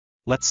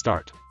Let's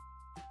start.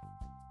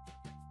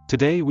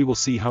 Today we will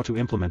see how to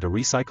implement a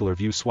recycler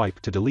view swipe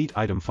to delete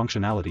item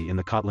functionality in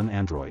the Kotlin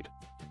Android.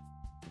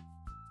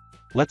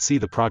 Let's see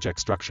the project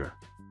structure.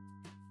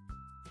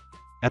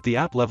 At the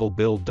app level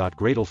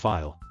build.gradle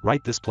file,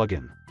 write this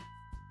plugin.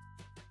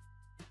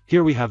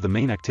 Here we have the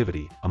main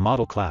activity, a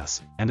model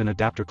class, and an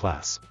adapter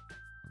class.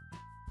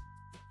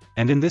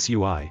 And in this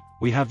UI,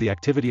 we have the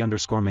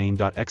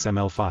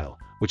activity_main.xml file,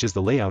 which is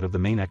the layout of the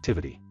main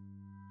activity.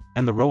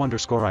 And the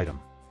row_item.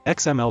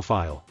 XML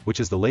file, which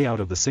is the layout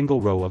of the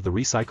single row of the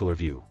recycler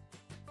view.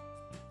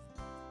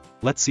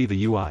 Let's see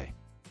the UI.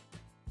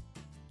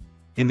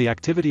 In the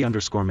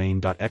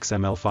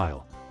activity_main.xml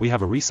file, we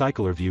have a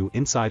recycler view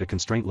inside a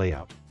constraint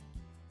layout.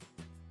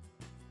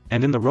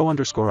 And in the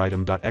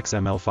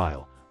row_item.xml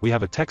file, we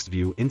have a text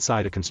view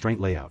inside a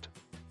constraint layout.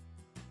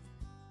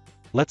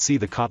 Let's see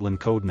the Kotlin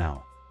code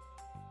now.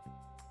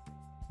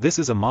 This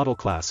is a model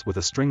class with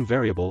a string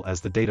variable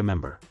as the data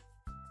member.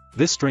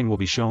 This string will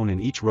be shown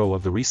in each row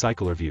of the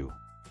recycler view.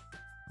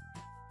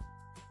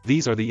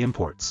 These are the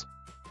imports.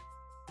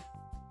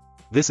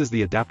 This is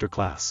the adapter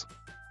class.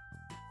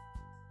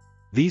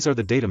 These are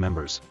the data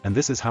members, and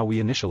this is how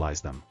we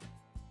initialize them.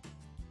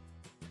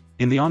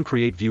 In the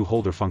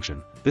onCreateViewHolder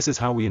function, this is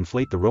how we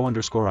inflate the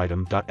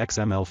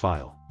row_item.xml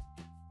file.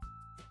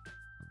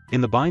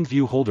 In the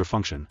bindViewHolder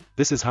function,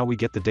 this is how we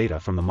get the data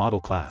from the model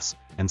class,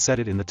 and set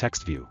it in the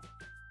text view.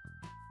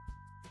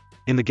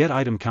 In the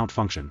getItemCount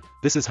function,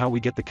 this is how we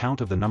get the count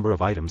of the number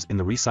of items in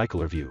the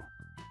recycler view.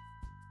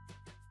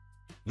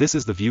 This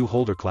is the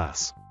viewHolder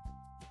class.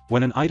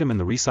 When an item in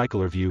the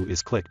recycler view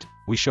is clicked,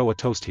 we show a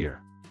toast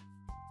here.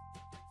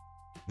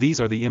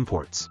 These are the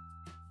imports.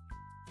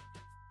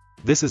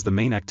 This is the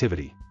main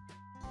activity.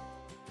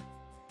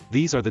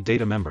 These are the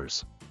data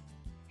members.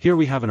 Here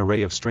we have an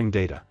array of string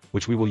data,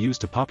 which we will use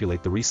to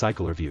populate the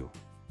recycler view.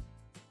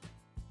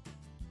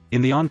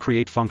 In the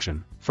onCreate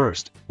function,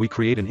 first, we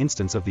create an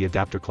instance of the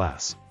adapter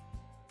class.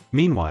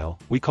 Meanwhile,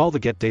 we call the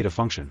getData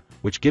function,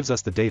 which gives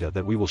us the data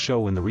that we will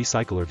show in the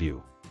recycler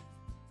view.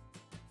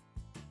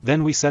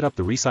 Then we set up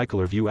the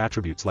recycler view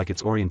attributes like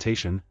its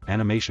orientation,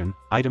 animation,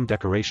 item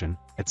decoration,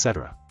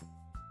 etc.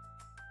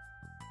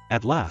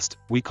 At last,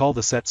 we call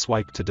the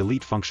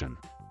setSwipe_to_delete function.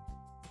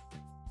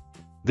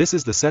 This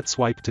is the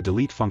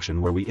setSwipe_to_delete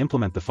function where we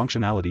implement the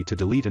functionality to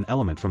delete an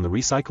element from the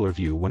recycler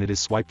view when it is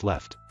swiped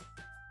left.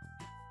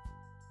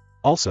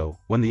 Also,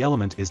 when the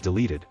element is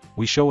deleted,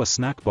 we show a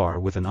snack bar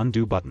with an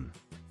undo button.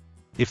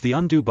 If the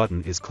undo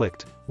button is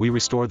clicked, we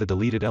restore the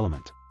deleted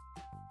element.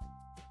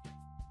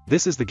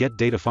 This is the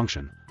getData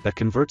function, that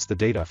converts the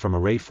data from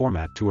array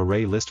format to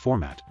array list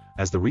format,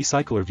 as the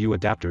recycler view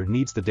adapter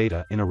needs the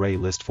data in array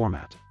list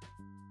format.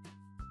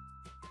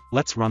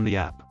 Let's run the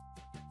app.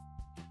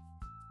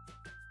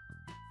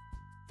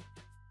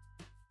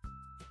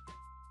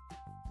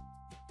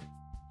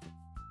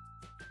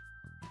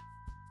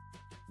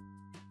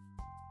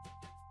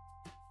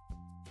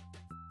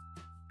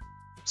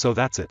 So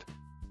that's it.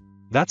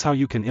 That's how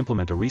you can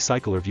implement a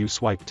recycler view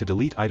swipe to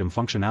delete item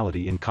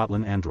functionality in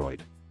Kotlin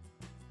Android.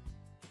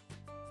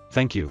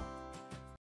 Thank you.